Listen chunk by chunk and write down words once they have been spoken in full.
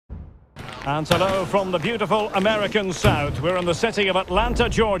And hello from the beautiful American South. We're in the city of Atlanta,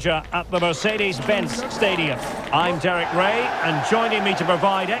 Georgia, at the Mercedes-Benz Stadium. I'm Derek Ray, and joining me to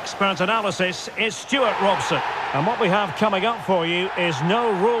provide expert analysis is Stuart Robson. And what we have coming up for you is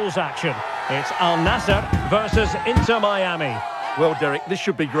no rules action. It's Al Nassr versus Inter Miami. Well, Derek, this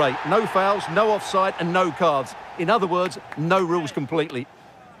should be great. No fouls, no offside, and no cards. In other words, no rules completely.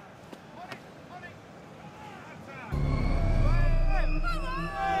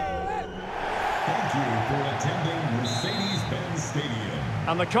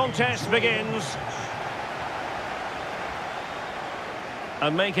 And the contest begins.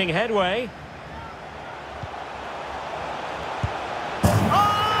 And making headway.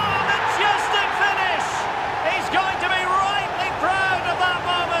 Oh, majestic finish! He's going to be rightly proud of that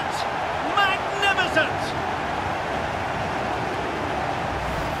moment. Magnificent!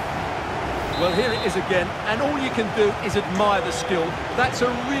 Well, here it is again, and all you can do is admire the skill. That's a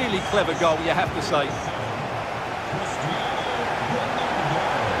really clever goal, you have to say.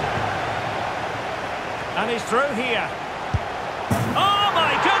 And he's through here. Oh,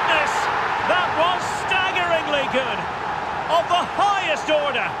 my goodness! That was staggeringly good. Of the highest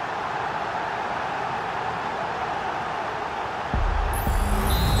order.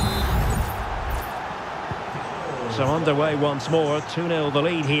 So underway once more. 2-0 the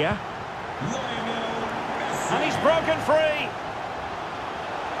lead here. And he's broken free.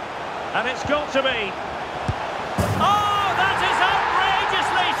 And it's got to be. Oh, that is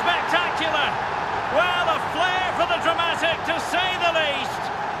outrageously spectacular. Well, a flair for the dramatic, to say the least.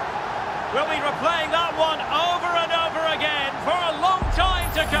 We'll be replaying that one over and over again for a long time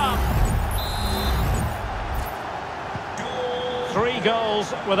to come. 3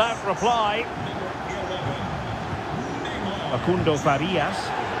 goals without reply. Facundo Farias.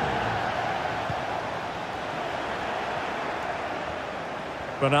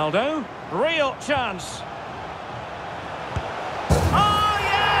 Ronaldo, real chance. Oh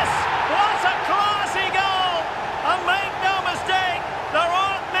yes, what a classy goal! And make no mistake, there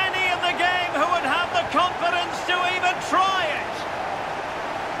aren't many in the game who would have the confidence to even try it.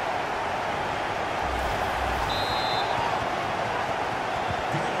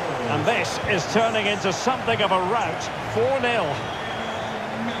 And this is turning into something of a rout. 4-0.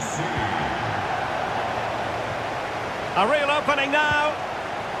 A real opening now.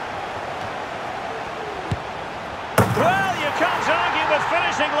 Well, you can't argue with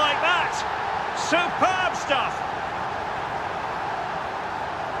finishing like that. Superb stuff.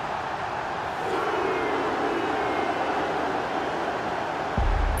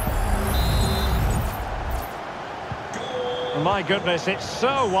 My goodness, it's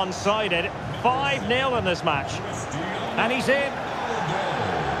so one-sided. 5-0 in this match. And he's in.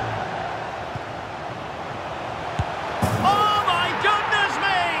 Oh, my goodness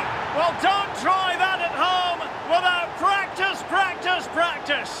me! Well, don't try that at home without practice, practice,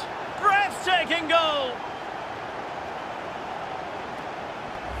 practice. Breathtaking goal.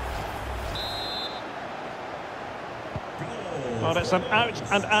 Well, it's an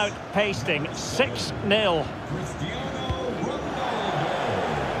out-and-out pasting. 6-0.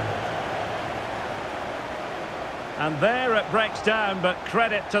 And there it breaks down, but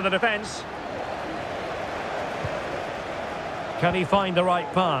credit to the defence. Can he find the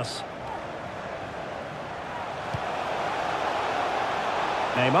right pass?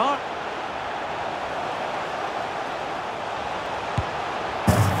 Neymar.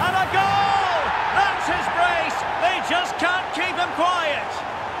 And a goal! That's his brace. They just can't keep him quiet.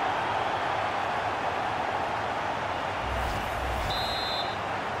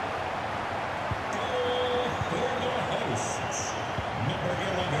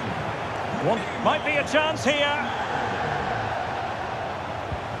 One might be a chance here.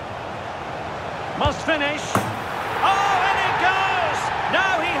 Must finish. Oh, and it goes!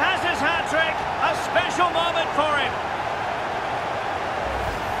 Now he has his hat-trick. A special moment for him.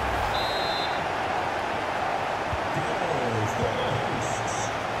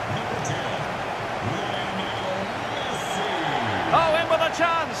 Oh, in with a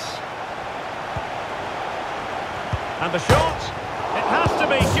chance. And the shot. It has to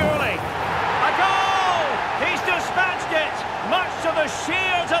be, surely. A goal! He's dispatched it, much to the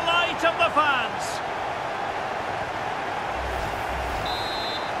sheer delight of the fans.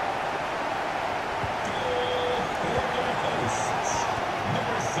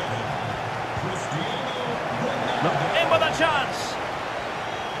 In with a chance.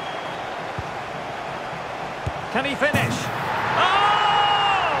 Can he finish?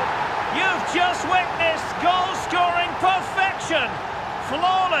 Oh! You've just witnessed goal-scoring perfection.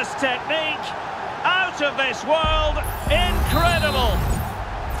 Flawless technique. Out of this world. Incredible.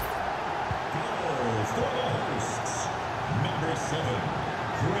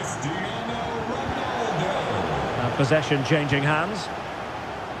 Possession changing hands.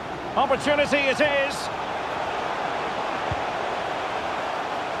 Opportunity it is.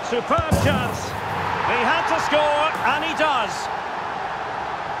 Superb chance. He had to score, and he does.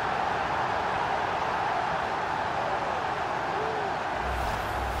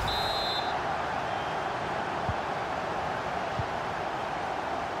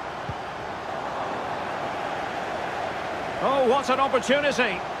 Oh, what an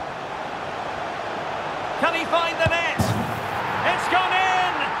opportunity. Can he find the net? It's gone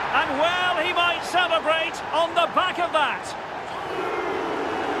in! And well, he might celebrate on the back of that.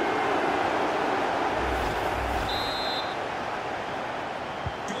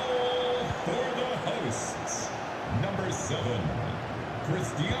 Goal for the hosts. Number 7,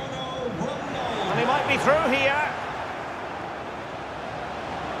 Cristiano Ronaldo. And he might be through here.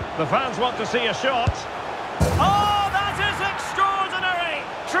 The fans want to see a shot. Oh, that is extraordinary!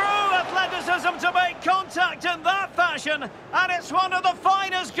 True athleticism to make contact in that fashion, and it's one of the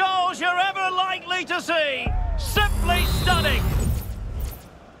finest goals you're ever likely to see. Simply stunning.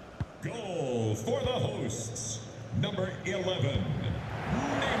 Goal for the hosts. Number 11,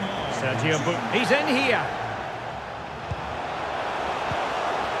 Neymar. He's in here.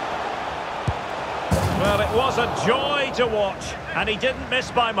 Well, it was a joy to watch, and he didn't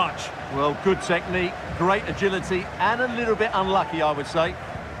miss by much. Well, good technique, great agility, and a little bit unlucky, I would say.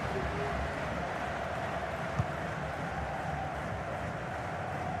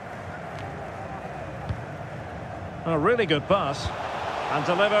 A really good pass. And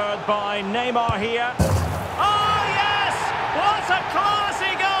delivered by Neymar here. Oh, yes! What a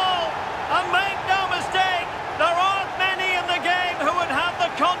classy goal! And make no mistake, there aren't many in the game who would have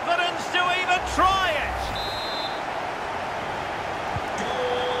the confidence to even try it.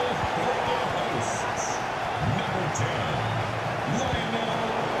 Goal for the hosts. Number 10, Lionel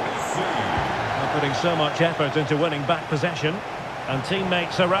Messi. They're putting so much effort into winning back possession, and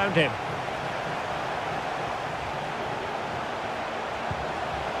teammates around him.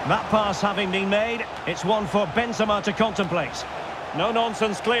 That pass having been made, it's one for Benzema to contemplate.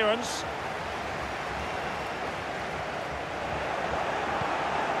 No-nonsense clearance.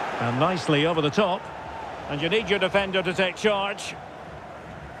 And nicely over the top. And you need your defender to take charge.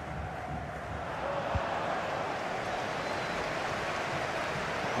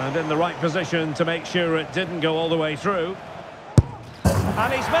 And in the right position to make sure it didn't go all the way through.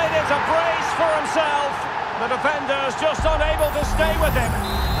 And he's made it a brace for himself. The defender's just unable to stay with him,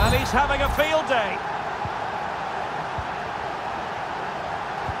 and he's having a field day.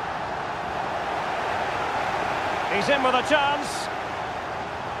 He's in with a chance.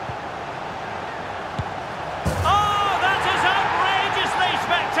 Oh, that is outrageously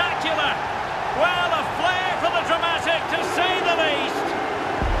spectacular. Well, a flair for the dramatic, to say the least.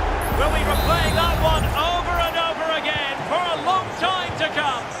 We'll be replaying that one over and over again for a long time to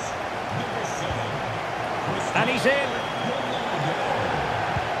come. And he's in.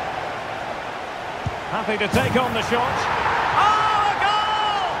 Happy to take on the shot. Oh, a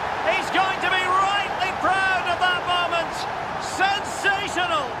goal! He's going to be rightly proud of that moment.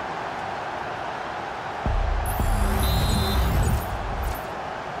 Sensational!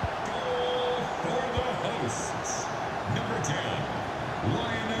 Goal for the hosts. Number 10,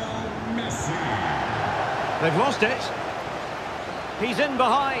 Lionel Messi. They've lost it. He's in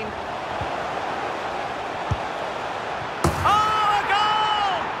behind.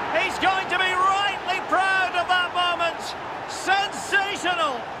 Going to be rightly proud of that moment.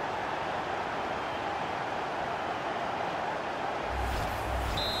 Sensational.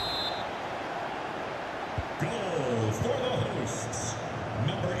 Goal for the hosts.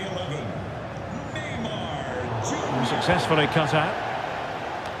 Number 11, Neymar Jr. Successfully cut out.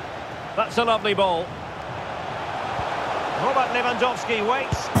 That's a lovely ball. Robert Lewandowski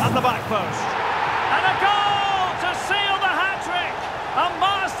waits at the back post. And a goal to seal the hat-trick. A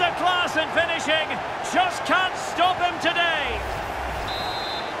masterclass in finishing. Just can't stop him today.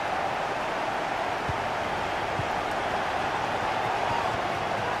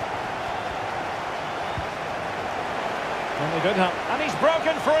 Only good help. And he's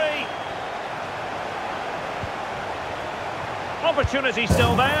broken free. Opportunity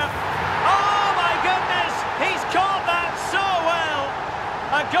still there. Oh my goodness! He's caught that so well.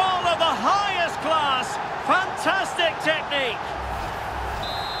 A goal of the highest class. Fantastic technique.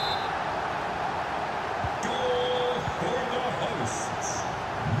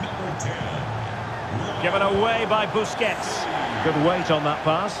 Given away by Busquets. Good weight on that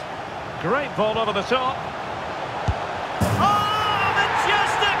pass. Great ball over the top. Oh,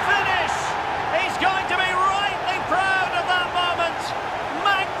 majestic finish! He's going to be rightly proud of that moment.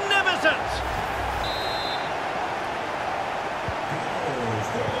 Magnificent!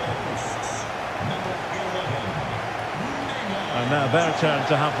 Their turn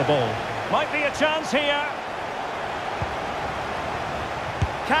to have the ball. Might be a chance here.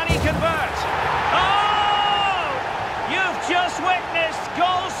 Can he convert? Oh! You've just witnessed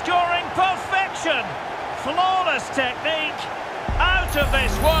goal-scoring perfection. Flawless technique. Out of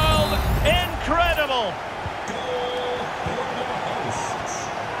this world. Incredible. Goal for the hosts.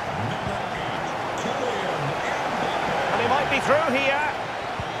 Number 8, Kylian Mbappe. And he might be through here.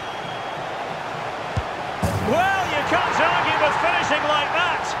 Well, you can't argue with finishing like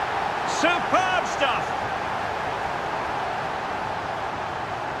that. Superb stuff.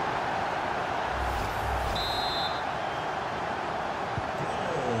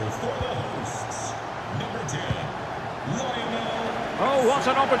 Goal for the hosts. Number 10, Lionel. Oh, what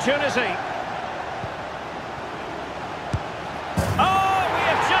an opportunity. Oh, we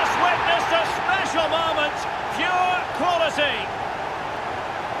have just witnessed a special moment. Pure quality.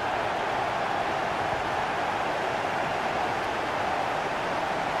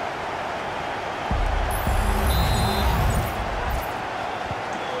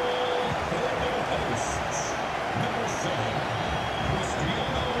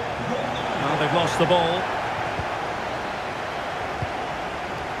 They've lost the ball.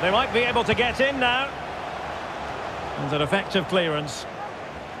 They might be able to get in now. And an effective clearance.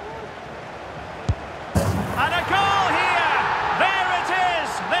 And a goal here! There it is!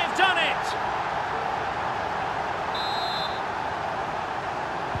 They've done it!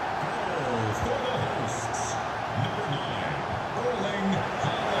 Goal for the hosts. Number 9, Erling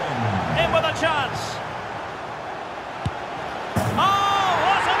Haaland. In with a chance.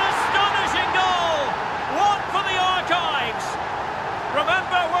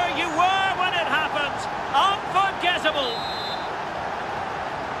 Remember where you were when it happened. Unforgettable.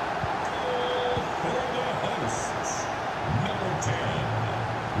 Goal for the hosts. Number 10,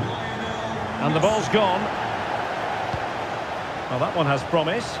 Lionel. And the ball's gone. Well, that one has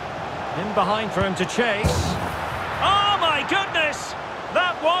promise. In behind for him to chase. Oh, my goodness!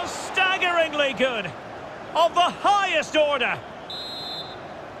 That was staggeringly good. Of the highest order.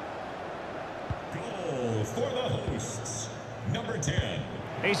 Goal for the hosts. Number 10.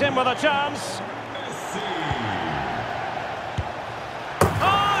 He's in with a chance. Messi.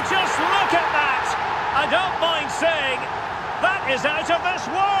 Oh, just look at that! I don't mind saying, that is out of this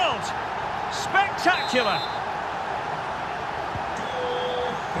world! Spectacular!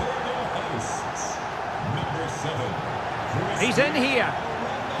 Goal for the hosts. Number 7. He's in here.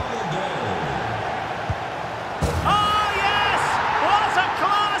 Ronaldo. Oh, yes! What a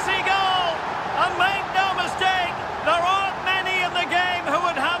classy goal! And make no mistake, there aren't many in the game who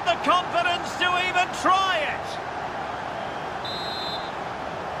would have the confidence to even try it.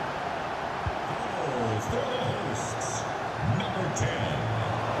 Goal for the hosts. Number 10,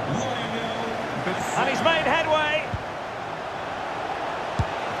 Lionel Messi. And he's made headway.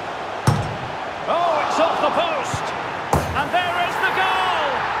 Oh, it's off the post. And there is the goal.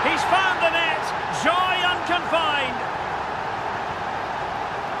 He's found the net. Joy unconfined.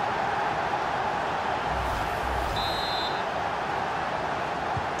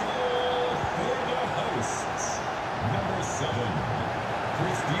 Goal for the hosts. Number 7,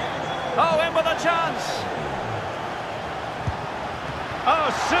 Cristiano. Oh, in with a chance. Oh,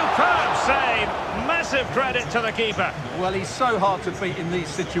 superb save. Massive credit to the keeper. Well, he's so hard to beat in these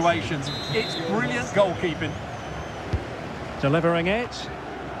situations. It's brilliant goalkeeping. Delivering it.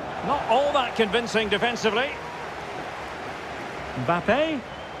 Not all that convincing defensively. Mbappe.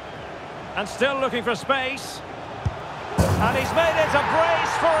 And still looking for space. And he's made it a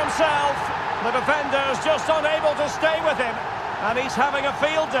brace for himself. The defender's just unable to stay with him. And he's having a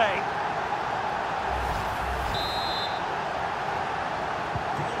field day.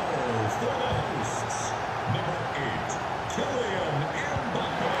 Goal for the hosts. Number 8, Kylian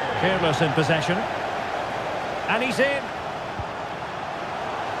Mbappe. Careless in possession. And he's in.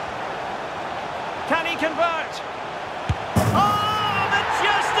 Can he convert? Oh,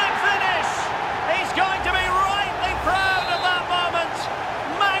 majestic finish! He's going to be rightly proud of that moment.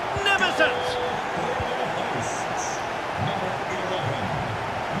 Magnificent! For the hosts. Number 11,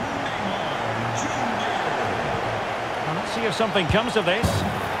 Neymar Jr. Well, let's see if something comes of this.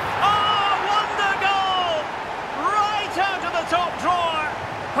 Oh, wonder goal! Right out of the top drawer.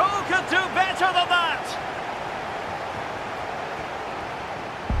 Who could do better than that?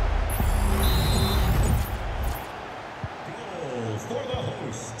 Goal for the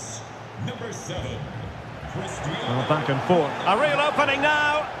hosts. Number 7, Cristiano. Well, back and forth. A real opening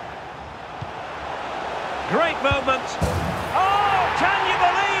now. Great movement. Oh, can you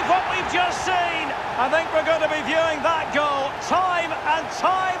believe what we've just seen? I think we're going to be viewing that goal time and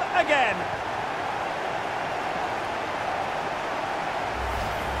time again.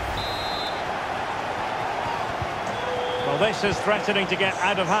 this is threatening to get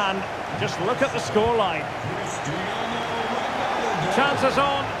out of hand. Just look at the scoreline. Chances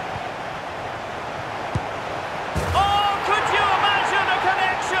on. Oh, could you imagine a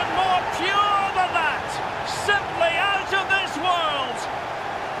connection more pure than that? Simply out of this world.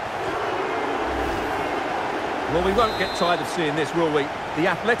 Well, we won't get tired of seeing this, will we? The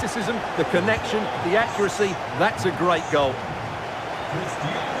athleticism, the connection, the accuracy, that's a great goal.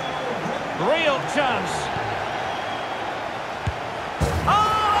 Real chance. Oh,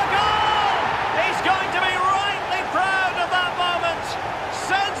 a goal! He's going to be rightly proud of that moment.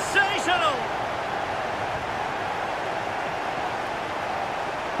 Sensational!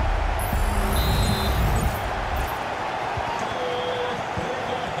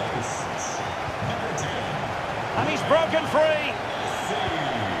 And he's broken free.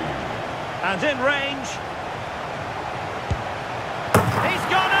 And in range. He's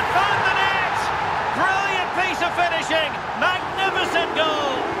gone and found the net! Brilliant piece of finishing! Magnificent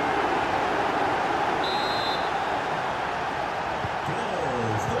goal!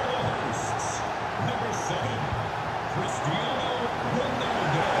 Goal for the hosts. Number 7, Cristiano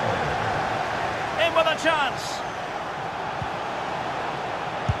Ronaldo. In with a chance.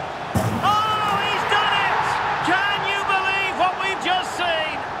 Oh, he's done it! Can you believe what we've just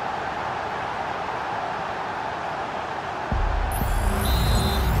seen?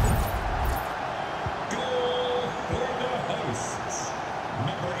 Goal for the hosts.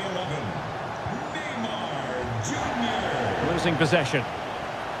 Number 11, Neymar Jr. Losing possession.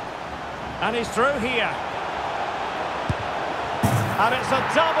 And he's through here. And it's a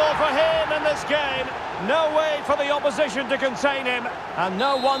double for him in this game. No way for the opposition to contain him. And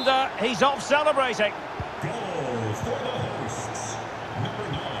no wonder he's off celebrating. Goal for the hosts.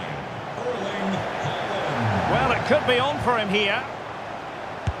 Number 9, Erling Haaland. Well, it could be on for him here.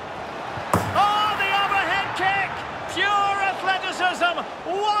 Oh, the overhead kick! Pure athleticism!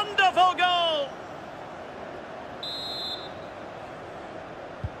 Wonderful goal!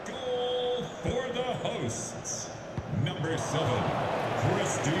 Goal for the hosts. Number 7,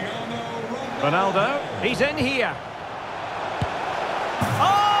 Cristiano Ronaldo, he's in here.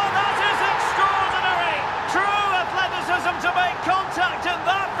 Oh, that is extraordinary! True athleticism to make contact in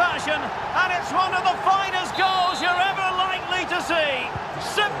that fashion, and it's one of the finest goals you're ever likely to see.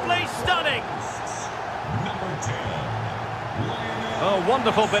 Simply stunning. Number 10, Lionel. Oh,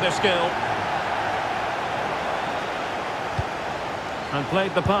 wonderful bit of skill. And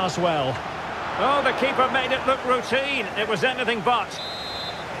played the pass well. Oh, the keeper made it look routine. It was anything but.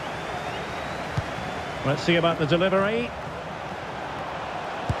 Let's see about the delivery.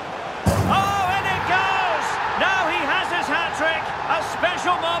 Oh, and it goes! Now he has his hat-trick. A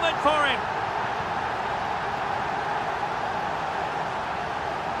special moment for him.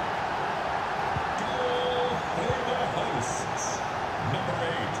 Goal for the hosts. Number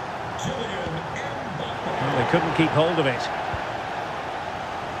 8, Kylian Mbappe. Well, they couldn't keep hold of it.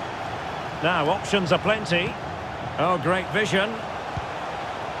 Now, options are plenty. Oh, great vision.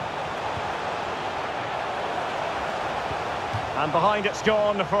 And behind it's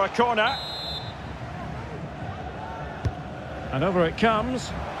gone for a corner. And over it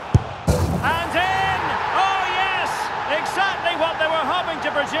comes. And in! Oh, yes! Exactly what they were hoping to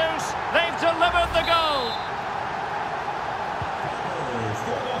produce. They've delivered the goal. Goal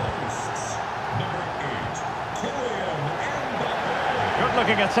for the hosts. Number 8, Kylian Mbappe.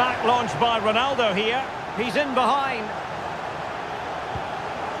 Good-looking attack launched by Ronaldo here. He's in behind.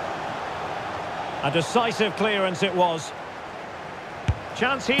 A decisive clearance it was.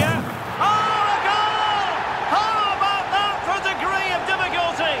 Chance here. Oh, a goal! How about that for degree of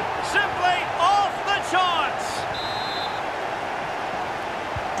difficulty? Simply off the charts.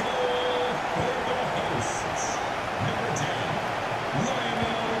 Goal for the hosts. Number 10,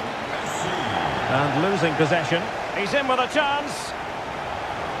 Lionel Messi. And losing possession. He's in with a chance.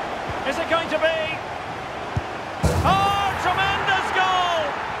 Is it going to be? Oh, tremendous goal!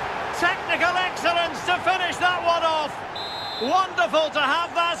 Technical excellence to finish that one off. Wonderful to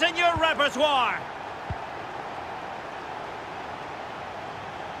have that in your repertoire.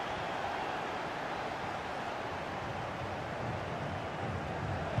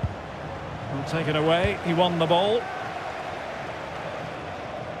 Well, taken away, he won the ball.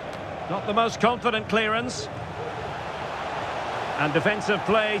 Not the most confident clearance. And defensive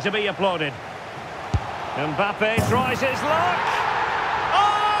play to be applauded. Mbappe tries his luck.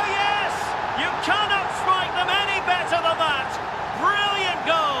 Oh, yes! You cannot strike them any better than that. Brilliant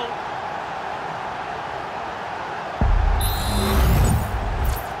goal.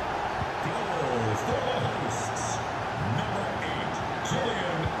 Goal for the hosts. Number 8,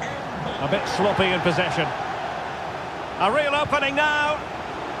 Kylian Mbappe. A bit sloppy in possession. A real opening now.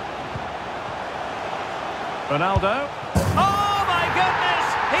 Ronaldo. Oh my goodness!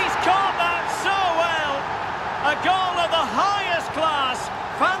 He's caught that so well! A goal of the highest class.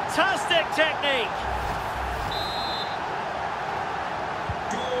 Fantastic technique.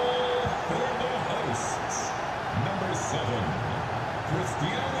 Goal for the hosts. Number 7,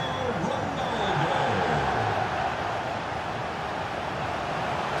 Cristiano Ronaldo.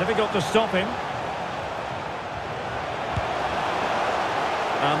 Difficult to stop him.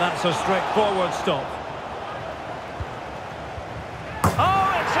 And that's a straightforward stop.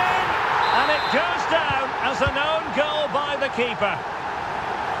 Oh, it's in! And it goes down as an own goal by the keeper.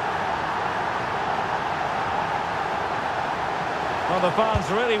 Well, the fans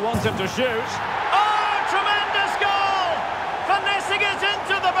really want him to shoot. Oh, tremendous goal! Finessing it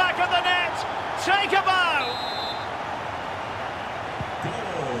into the back of the net. Take a bow.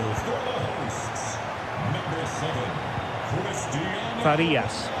 Goal for the hosts. Number 7, Cristiano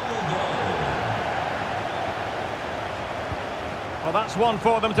Farias. Ronaldo. Well, that's one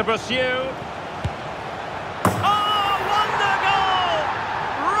for them to pursue. Oh, wonder goal!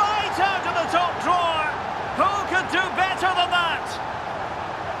 Right out of the top drawer. Who could do better than that?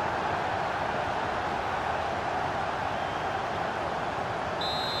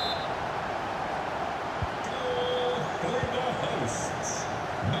 Goal for the hosts.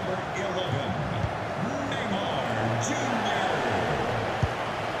 Number 11, Neymar Jr.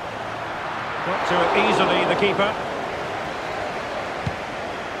 Got to it easily, the keeper.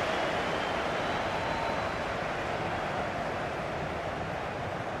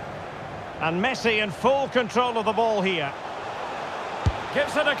 And Messi in full control of the ball here.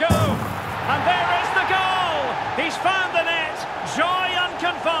 Gives it a go. And there is the goal. He's found the net. Joy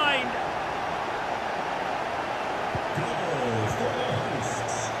unconfined. Goal for the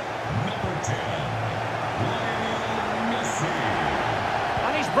hosts. Number 10, Lionel Messi.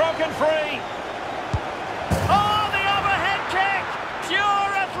 And he's broken free. Oh, the overhead kick.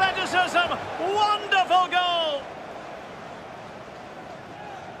 Pure athleticism. Wonderful goal.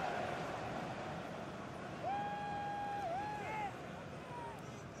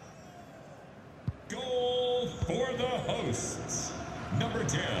 Goal for the hosts. Number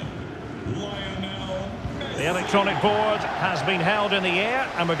 10, Lionel Messi. The electronic board has been held in the air,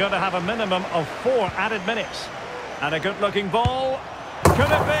 and we're going to have a minimum of 4 added minutes. And a good-looking ball.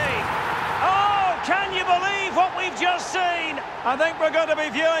 Could it be? Oh, can you believe what we've just seen? I think we're going to be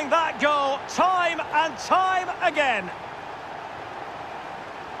viewing that goal time and time again.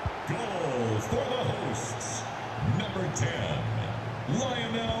 Goal for the hosts. Number 10,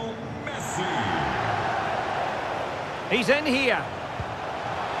 Lionel Messi. He's in here.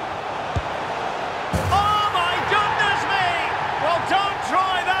 Oh, my goodness me! Well, don't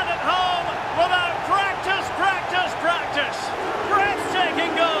try that at home without practice, practice, practice.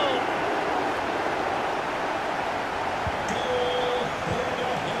 Breathtaking goal. Goal for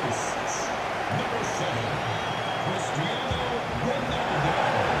the hosts. Number 7, Cristiano Ronaldo.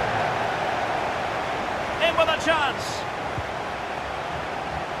 In with a chance.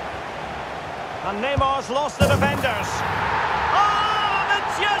 And Neymar's lost the defenders. Oh,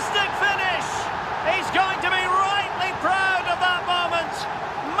 majestic finish! He's going to be rightly proud of that moment.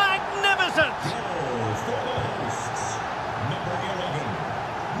 Magnificent! Goal for the hosts. Number 11,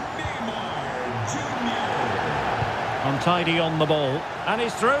 Neymar Jr. Untidy on the ball. And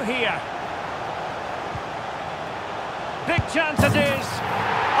he's through here. Big chance it is.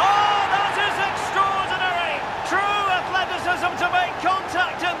 Oh, that is extraordinary! True athleticism to make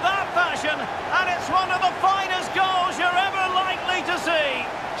contact in that fashion. And it's one of the finest goals you're ever likely to see.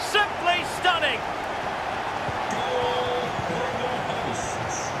 Simply stunning. Goal for the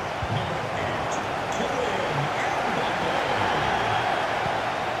hosts. Number 8, Kylian Mbappe.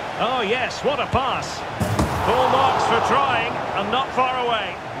 Oh, yes, what a pass. Full marks for trying and not far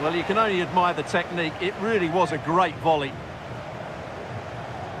away. Well, you can only admire the technique. It really was a great volley.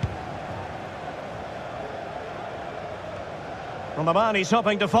 And the man he's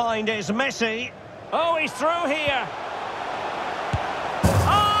hoping to find is Messi. Oh, he's through here.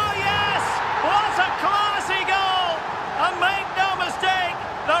 Oh, yes! What a classy goal! And make no mistake,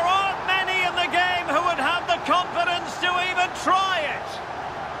 there aren't many in the game who would have the confidence to even try it.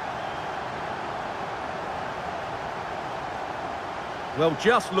 Well,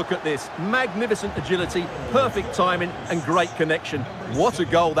 just look at this. Magnificent agility, perfect timing and great connection. What a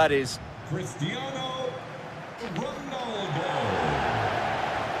goal that is. Cristiano Ronaldo.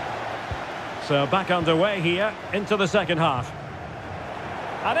 So back underway here into the second half.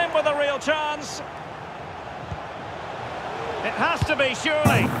 And in with a real chance. It has to be,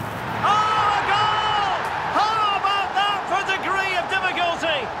 surely. Oh, a goal! How about that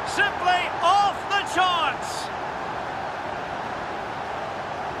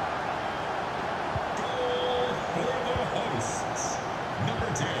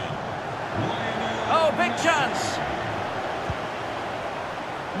Oh, big chance.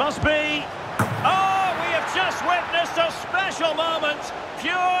 Must be. Oh, we have just witnessed a special moment.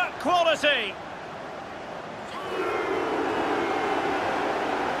 Pure quality.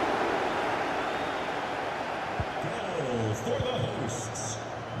 Goal for the hosts.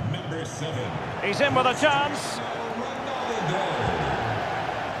 Number 7. He's in with a chance. Ronaldo.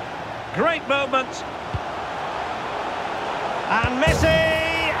 Great movement. And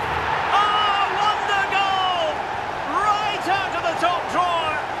Messi! Oh, wonder goal! Right out of the top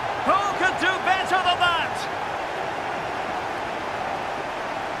drawer. Who could do better than that?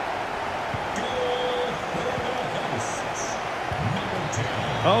 Goal for the hosts. Number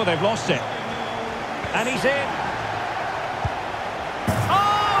 10. Oh, they've lost it. And he's in.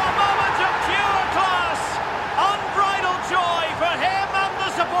 Oh, a moment of pure class! Unbridled joy for him and the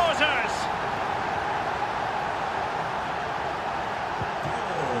supporters.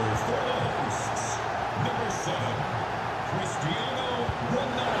 Goal for the hosts. Number 7. Cristiano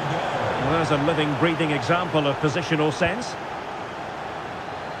Ronaldo. Well, there's a living, breathing example of positional sense.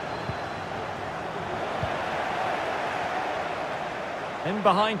 In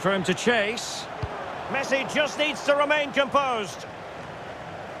behind for him to chase. Messi just needs to remain composed.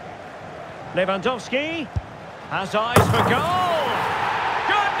 Lewandowski has eyes for goal.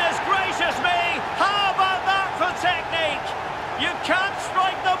 Goodness gracious me! How about that for technique? You can't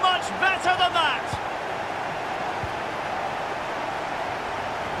strike them much better than that.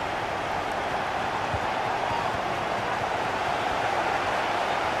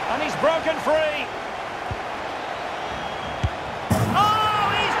 And he's broken free. Oh,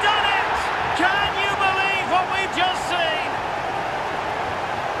 he's done it! Can you believe what we've just seen?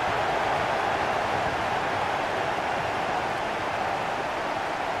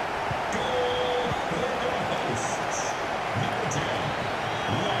 Goal for the hosts. Number 10.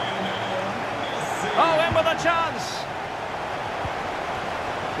 Lionel Messi. Oh, in with a chance.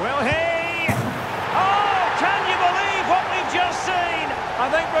 Will he? Oh, can you believe what we've just seen? I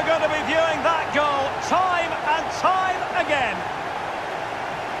think we're going to be viewing that goal time and time again.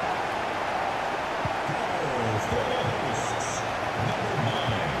 Goal for the hosts. Number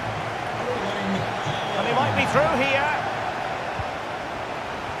 9. Erling And he might be Haaland. through here.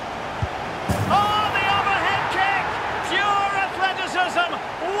 Oh, the overhead kick! Pure athleticism!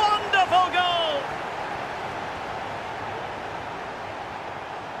 Wonderful goal!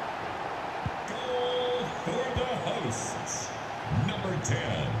 Goal for the hosts. Number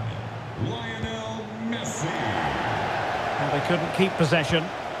 10. Lionel Messi. Well, they couldn't keep possession.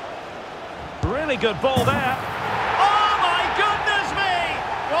 Really good ball there. Oh, my goodness me!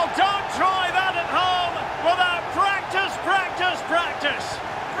 Well, don't try that at home without practice, practice, practice.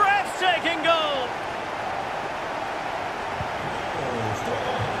 Breathtaking goal. Goal for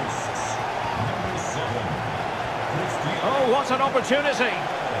the hosts. Number 7. Cristiano Oh, what an opportunity.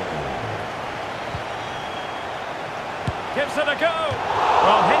 Gives it a go.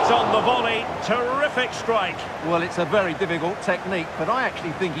 Well, hits on the volley. Terrific strike. Well, it's a very difficult technique, but I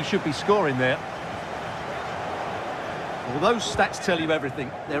actually think he should be scoring there. Well, those stats tell you everything.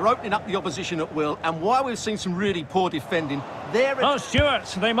 They're opening up the opposition at will, and while we've seen some really poor defending, they're... Oh, Stuart,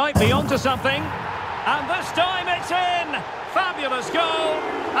 they might be onto something. And this time it's in. Fabulous goal.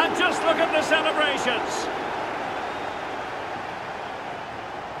 And just look at the celebrations.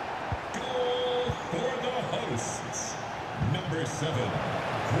 Goal for the hosts. Number 7.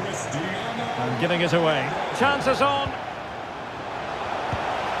 Cristiano. And giving it away. Chances on.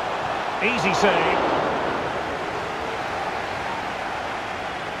 Easy save.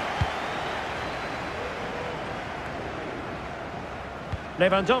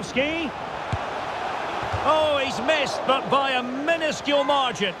 Lewandowski. Oh, he's missed, but by a minuscule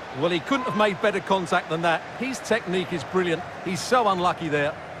margin. Well, he couldn't have made better contact than that. His technique is brilliant. He's so unlucky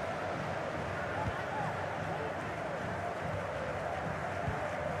there.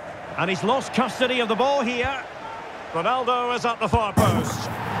 And he's lost custody of the ball here. Ronaldo is at the far post.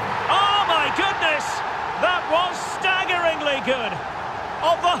 Oh, my goodness! That was staggeringly good.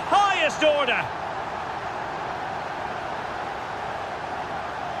 Of the highest order.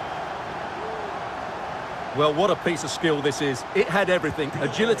 Well, what a piece of skill this is. It had everything.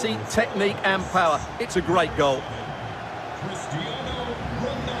 Agility, technique and power. It's a great goal. Cristiano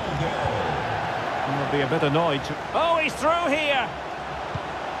Ronaldo. He'll be a bit annoyed. Oh, he's through here.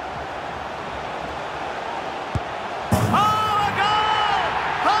 Oh, a goal!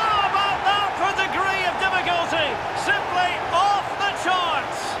 How about that for degree of difficulty? Simply off the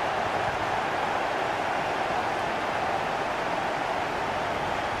charts.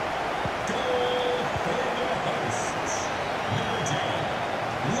 Goal for the hosts. Number 10.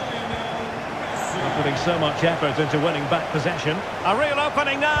 Lionel Messi. But putting so much effort into winning back possession. A real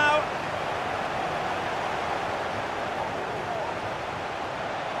opening now.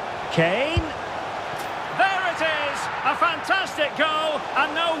 Kane. There it is! A fantastic goal,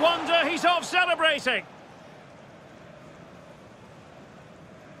 and no wonder he's off celebrating.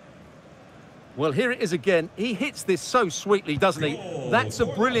 Well, here it is again. He hits this so sweetly, doesn't he? That's a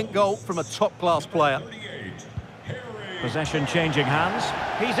brilliant goal from a top-class player. Possession changing hands.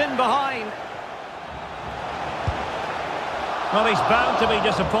 He's in behind. Well, he's bound to be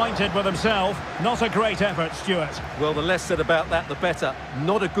disappointed with himself. Not a great effort, Stuart. Well, the less said about that, the better.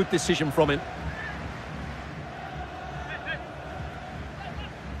 Not a good decision from him.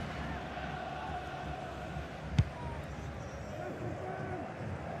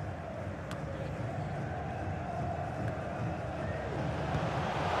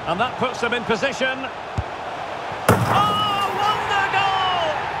 And that puts them in position. Oh, wonder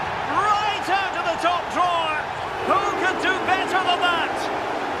goal! Right out of the top drawer. Who could do better than that?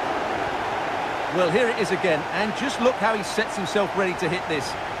 Well, here it is again, and just look how he sets himself ready to hit this.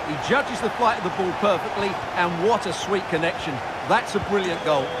 He judges the flight of the ball perfectly, and what a sweet connection. That's a brilliant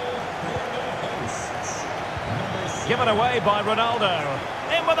goal. Given away by Ronaldo.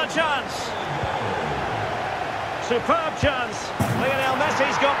 In with a chance. Superb chance. Lionel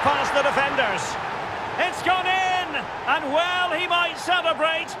Messi's got past the defenders. It's gone in! And well, he might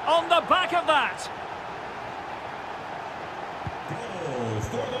celebrate on the back of that. Goal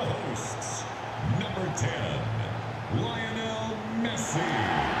for the hosts. Number 10, Lionel Messi.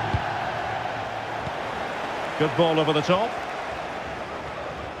 Good ball over the top.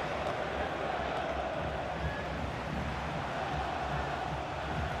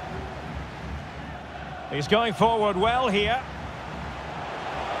 He's going forward well here.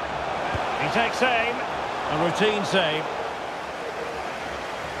 He takes aim. A routine save.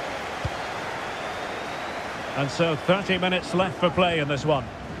 And so 30 minutes left for play in this one.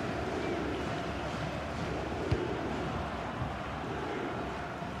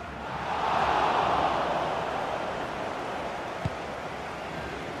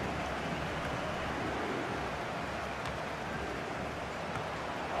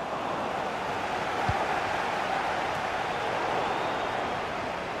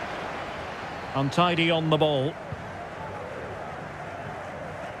 Untidy on the ball.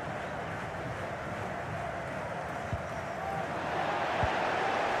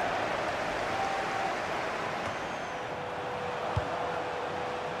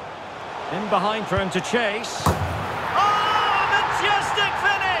 In behind for him to chase. Oh, majestic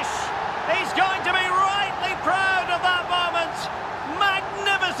finish! He's going to be rightly proud of that moment.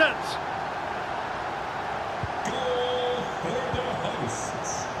 Magnificent! Goal for the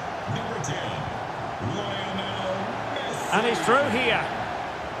hosts. Number 10, Lionel Messi. And he's through here.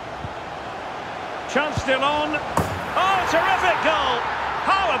 Chance still on. Oh, terrific goal!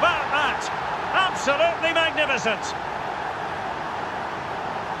 How about that? Absolutely magnificent.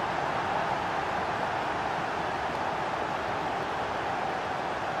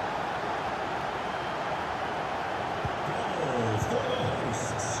 Goal for the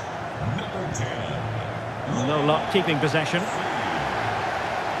hosts. Number 10. No luck keeping possession.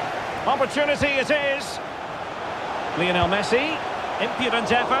 Opportunity it is. Lionel Messi,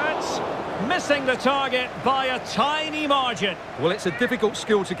 impudent efforts, missing the target by a tiny margin. Well, it's a difficult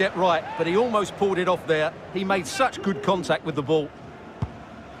skill to get right, but he almost pulled it off there. He made such good contact with the ball.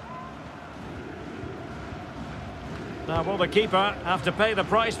 Now, will the keeper have to pay the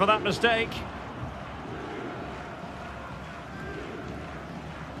price for that mistake?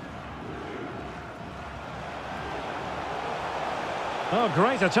 Oh,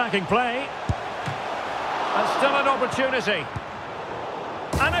 great attacking play. And still an opportunity.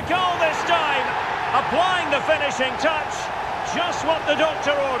 And a goal this time. Applying the finishing touch. Just what the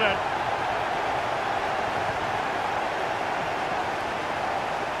doctor ordered.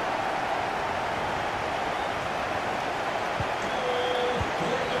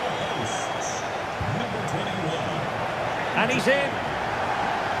 Number 21. And he's in.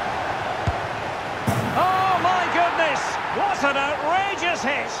 Oh, my goodness. What an outrageous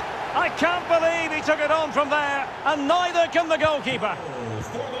hit. I can't believe he took it on from there, and neither can the goalkeeper. Goal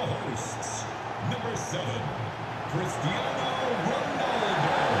for the hosts. Number 7, Cristiano Ronaldo.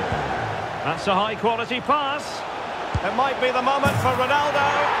 That's a high-quality pass. It might be the moment for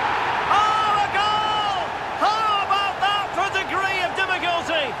Ronaldo. Oh, a goal! How about that for degree of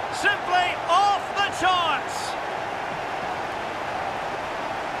difficulty? Simply off the charts.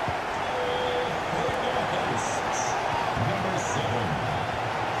 Goal for the hosts. Number 7,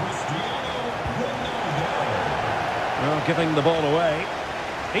 Cristiano Ronaldo. Oh, giving the ball away.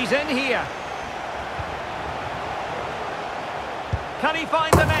 He's in here. Can he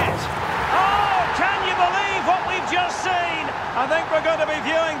find the net? Oh, can you believe what we've just seen? I think we're going to be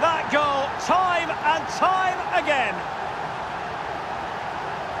viewing that goal time and time again.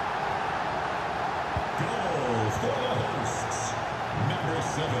 Goal for the hosts. Number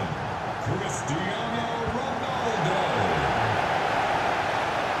 7, Cristiano Ronaldo.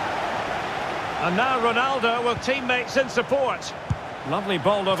 And now Ronaldo with teammates in support. Lovely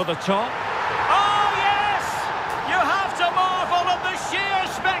ball over the top. Oh, yes! You have to marvel at the sheer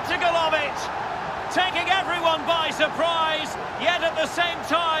spectacle of it. Taking everyone by surprise, yet at the same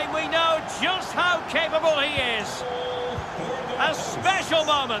time we know just how capable he is. A special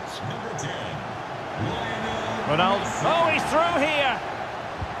moment. Number 10, Ronaldo. Oh, he's through here.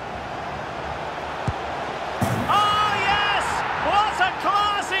 Oh, yes! What a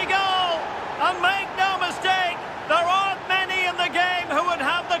classy goal! And make no mistake, there aren't many in the game who would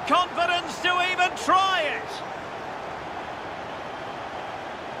have the confidence to even try it.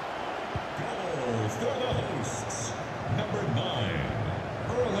 goal for the hosts. Number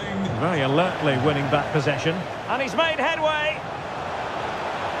 9, Very alertly winning back possession. And he's made headway.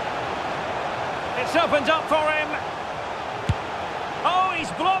 It's opened up for him. Oh, he's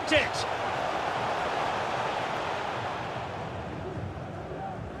blocked it.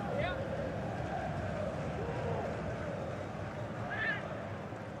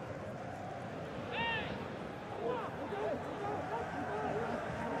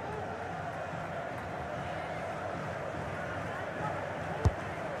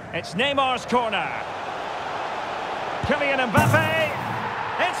 It's Neymar's corner. Kylian Mbappe.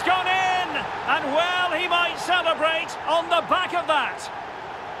 It's gone in. And well, he might celebrate on the back of that.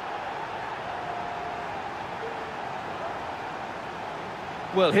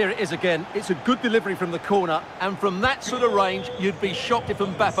 Well, here it is again. It's a good delivery from the corner, and from that sort of range, you'd be shocked if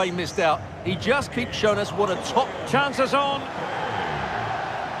Mbappe missed out. He just keeps showing us what a top... Chances on.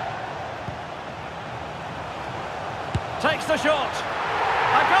 Takes the shot.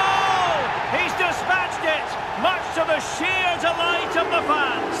 A goal! He's dispatched it, much to the sheer delight of the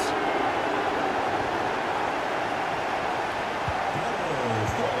fans.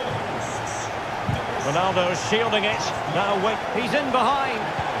 Ronaldo shielding it. Now wait, he's in behind.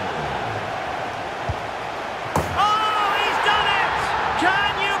 Oh, he's done it!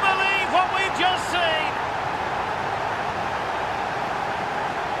 Can you believe what we've just seen?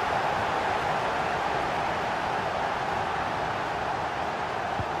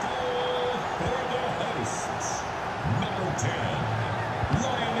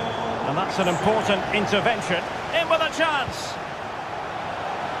 And that's an important intervention. In with a chance.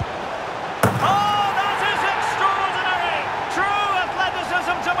 Oh, that is extraordinary! True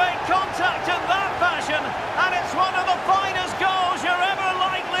athleticism to make contact in that fashion, and it's one of the finest goals you're ever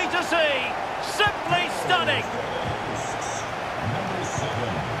likely to see. Simply stunning.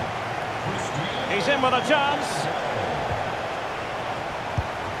 He's in with a chance.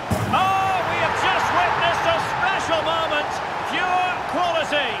 Oh, we have just witnessed a special moment. Pure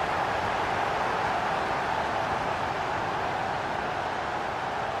quality.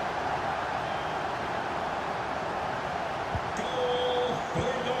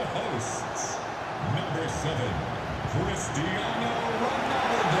 Number 7, Cristiano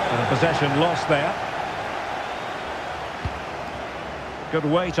Ronaldo. And a possession lost there. Good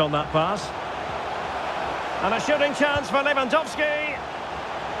weight on that pass. And a shooting chance for Lewandowski.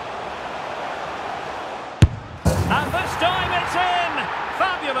 And this time it's in.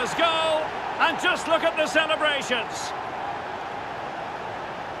 Fabulous goal. And just look at the celebrations.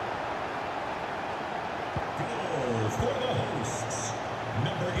 Goal for the hosts.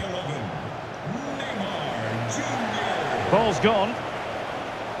 Number 11, Neymar Jr. Ball's gone.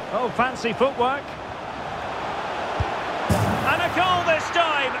 Oh, fancy footwork. And a goal this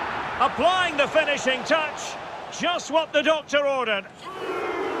time. Applying the finishing touch. Just what the doctor ordered.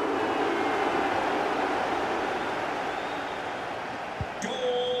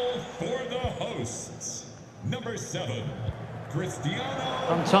 Goal for the hosts. Number 7,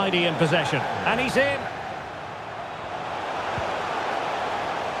 Cristiano. Untidy in possession. And he's in.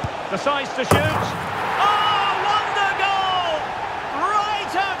 Decides to shoot. Oh, wonder goal!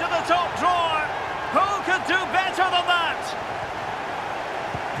 Right out of the top drawer. Who could do better than that?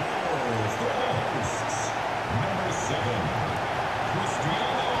 Goal for the hosts. Number 7,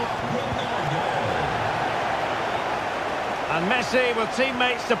 Cristiano Ronaldo. And Messi with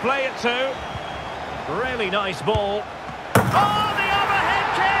teammates to play it to. Really nice ball. Oh, the overhead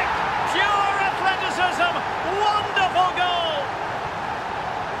kick! Pure athleticism! Wonderful goal!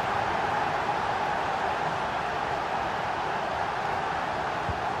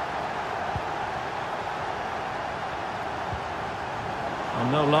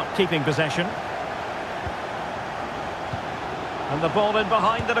 And no luck keeping possession. And the ball in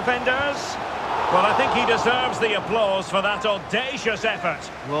behind the defenders. Well, I think he deserves the applause for that audacious effort.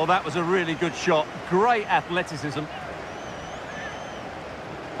 Well, that was a really good shot. Great athleticism.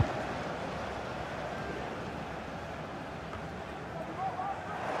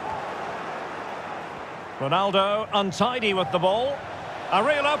 Ronaldo untidy with the ball. A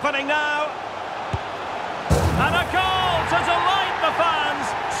real opening now. And a goal to delight the fans.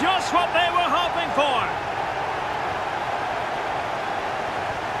 Just what they were hoping for.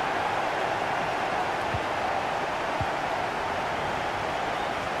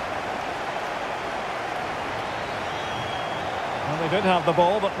 Well, they did have the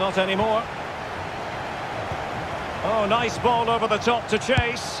ball, but not anymore. Oh, nice ball over the top to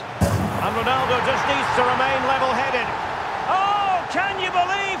chase. And Ronaldo just needs to remain level-headed. Oh, can you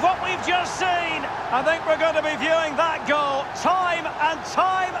believe what we've just seen? I think we're going to be viewing that goal time and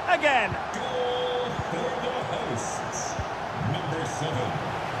time again. Goal for the hosts. Number 7,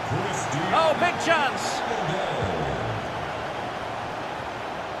 Cristiano Oh, big chance. Ronaldo.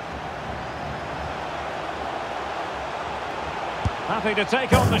 Happy to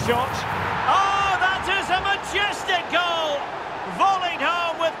take on the shot. Oh, that is a majestic goal. Volleyed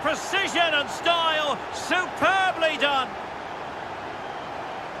home with precision and style. Superbly done.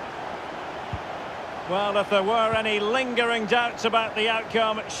 Well, if there were any lingering doubts about the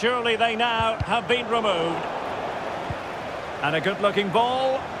outcome, surely they now have been removed. And a good-looking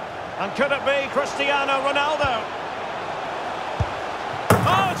ball. And could it be Cristiano Ronaldo?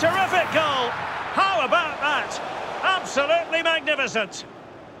 Oh, terrific goal. How about that? Absolutely magnificent.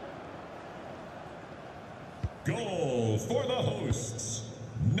 Goal for the hosts.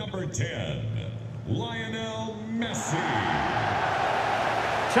 Number 10, Lionel Messi.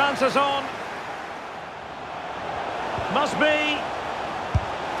 Chances on. Must be.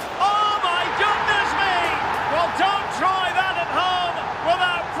 Oh, my goodness me! Well, don't try that at home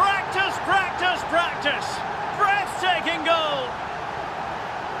without practice, practice, practice. Breathtaking goal.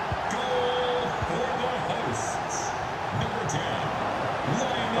 Goal for the hosts. Number 10,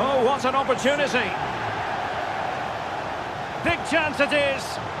 Lionel. Oh, what an opportunity. Big chance it is.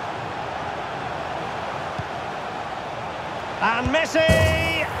 And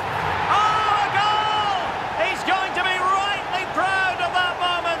Messi! Oh, a goal! He's going to be rightly proud of that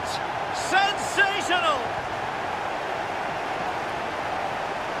moment. Sensational!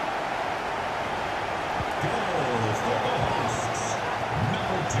 Goal for the hosts.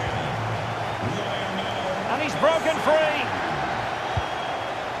 Number 10, Lionel. And he's broken free.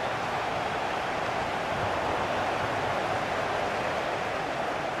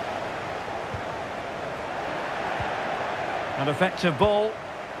 An effective ball.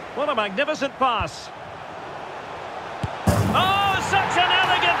 What a magnificent pass. Oh, such an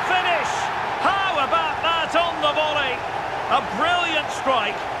elegant finish. How about that on the volley? A brilliant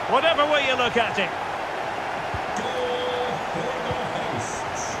strike, whatever way you look at it. Goal for the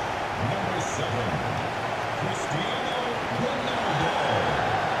hosts. Number 7, Cristiano Ronaldo.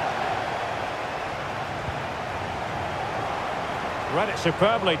 Read it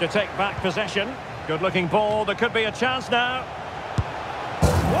superbly to take back possession. Good-looking ball. There could be a chance now.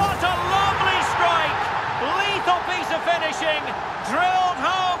 What a lovely strike! Lethal piece of finishing. Drilled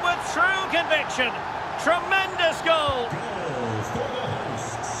home with true conviction. Tremendous goal. Goal for the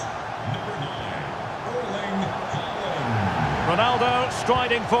hosts. Number 9, Erling Haaland. Ronaldo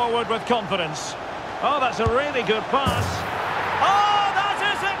striding forward with confidence. Oh, that's a really good pass. Oh, that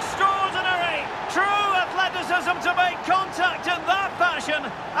is extraordinary! True athleticism to make contact in that fashion,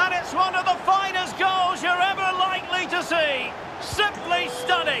 and it's one of the finest goals you're ever likely to see. Simply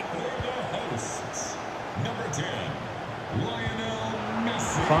stunning. For the hosts. Number 10, Lionel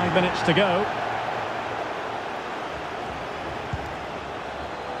Messi. 5 minutes to go.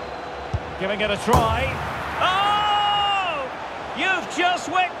 Giving it a try. Oh! You've just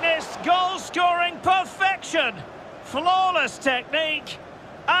witnessed goal-scoring perfection. Flawless technique.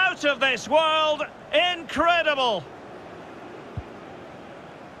 Out of this world. Incredible.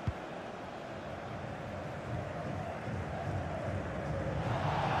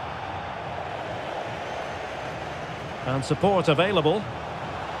 And support available.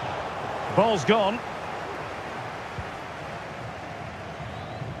 Ball's gone.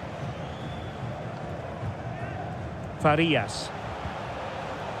 Farias.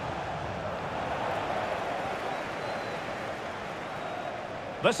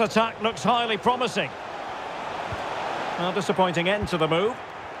 This attack looks highly promising. A disappointing end to the move.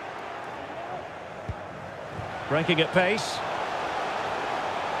 Breaking at pace.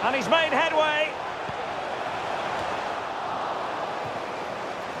 And he's made headway.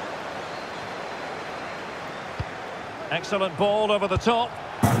 Excellent ball over the top.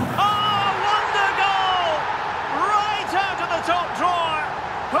 Oh, wonder goal! Right out of the top drawer.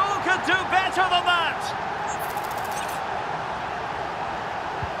 Who could do better than that?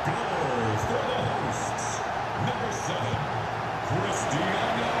 Goal for the hosts. Number 7,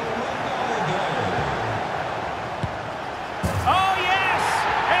 Cristiano Ronaldo. Oh, yes!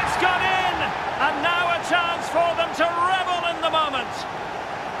 It's gone in! And now a chance for them to revel in the moment.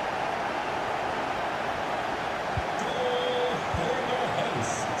 Goal for the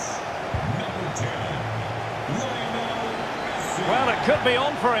hosts. Number 10, Lionel Messi. Well, it could be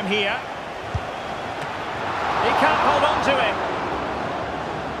on for him here. He can't hold on to it.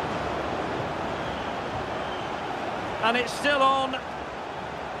 And it's still on.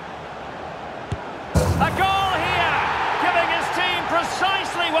 A goal here, giving his team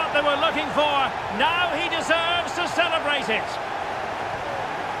precisely what they were looking for. Now he deserves to celebrate it.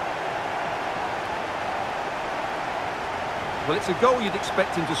 Well, it's a goal you'd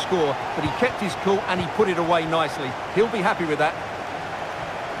expect him to score, but he kept his cool and he put it away nicely. He'll be happy with that.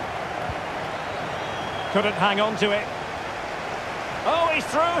 Couldn't hang on to it. Oh, he's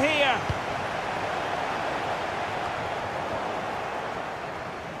through here.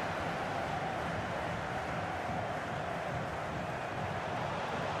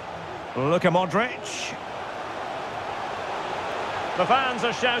 Luka Modric. The fans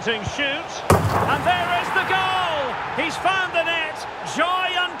are shouting, shoot. And there is the goal! He's found the net.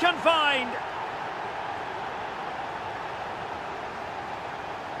 Joy unconfined.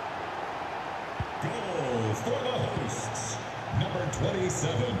 Goal for the hosts. Number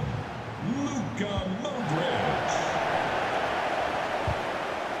 27, Luka Modric.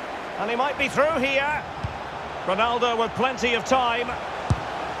 And he might be through here. Ronaldo with plenty of time.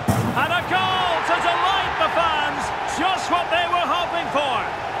 And a goal to delight the fans. Just what they were hoping for.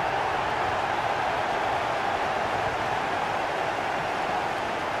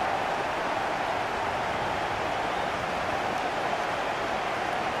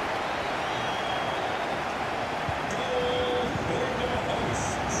 Goal for the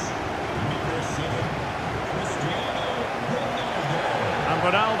hosts. Number 7, Cristiano Ronaldo. And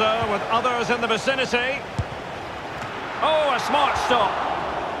Ronaldo with others in the vicinity. Oh, a smart stop.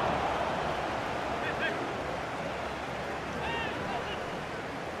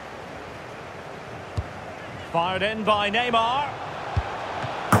 Fired in by Neymar.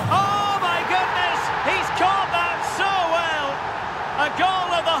 Oh, my goodness! He's caught that so well! A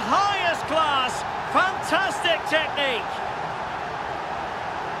goal of the highest class. Fantastic technique.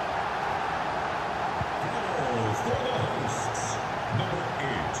 Goal for the hosts. Number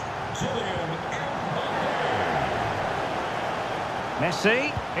 8, Kylian Mbappe.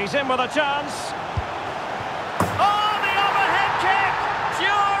 Messi, he's in with a chance. Oh, the overhead kick!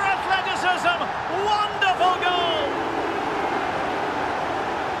 Pure athleticism! Wonderful goal!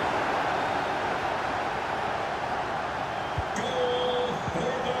 Goal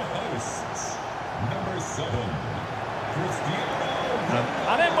for the hosts. Number 7, Cristiano Ronaldo.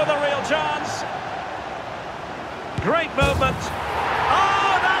 And in with a real chance. Great movement.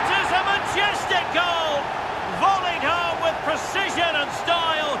 Oh, that is a majestic goal! Volleyed home with precision and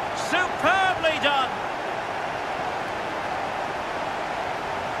style. Superbly done.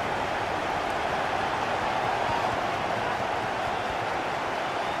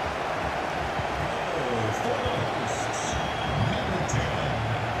 Goal for the hosts. Number 10,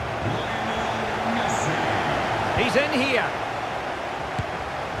 Lionel Messi. He's in here.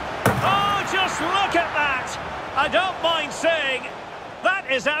 Oh, just look at that! I don't mind saying, that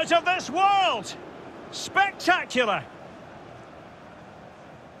is out of this world! Spectacular!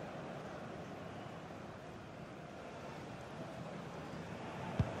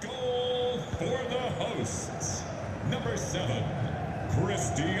 Goal for the hosts. Number 7,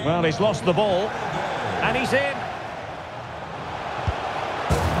 Cristiano. Well, he's lost the ball, and he's in.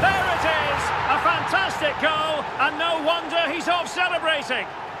 There it is! A fantastic goal, and no wonder he's off celebrating.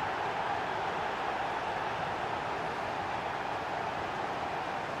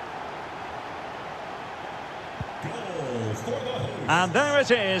 Goal for the hosts. And there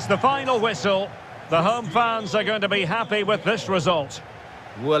it is, the final whistle. The home fans are going to be happy with this result.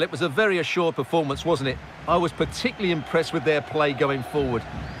 Well, it was a very assured performance, wasn't it? I was particularly impressed with their play going forward.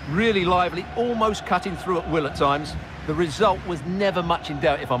 Really lively, almost cutting through at will at times. The result was never much in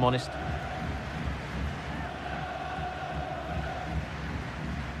doubt, if I'm honest.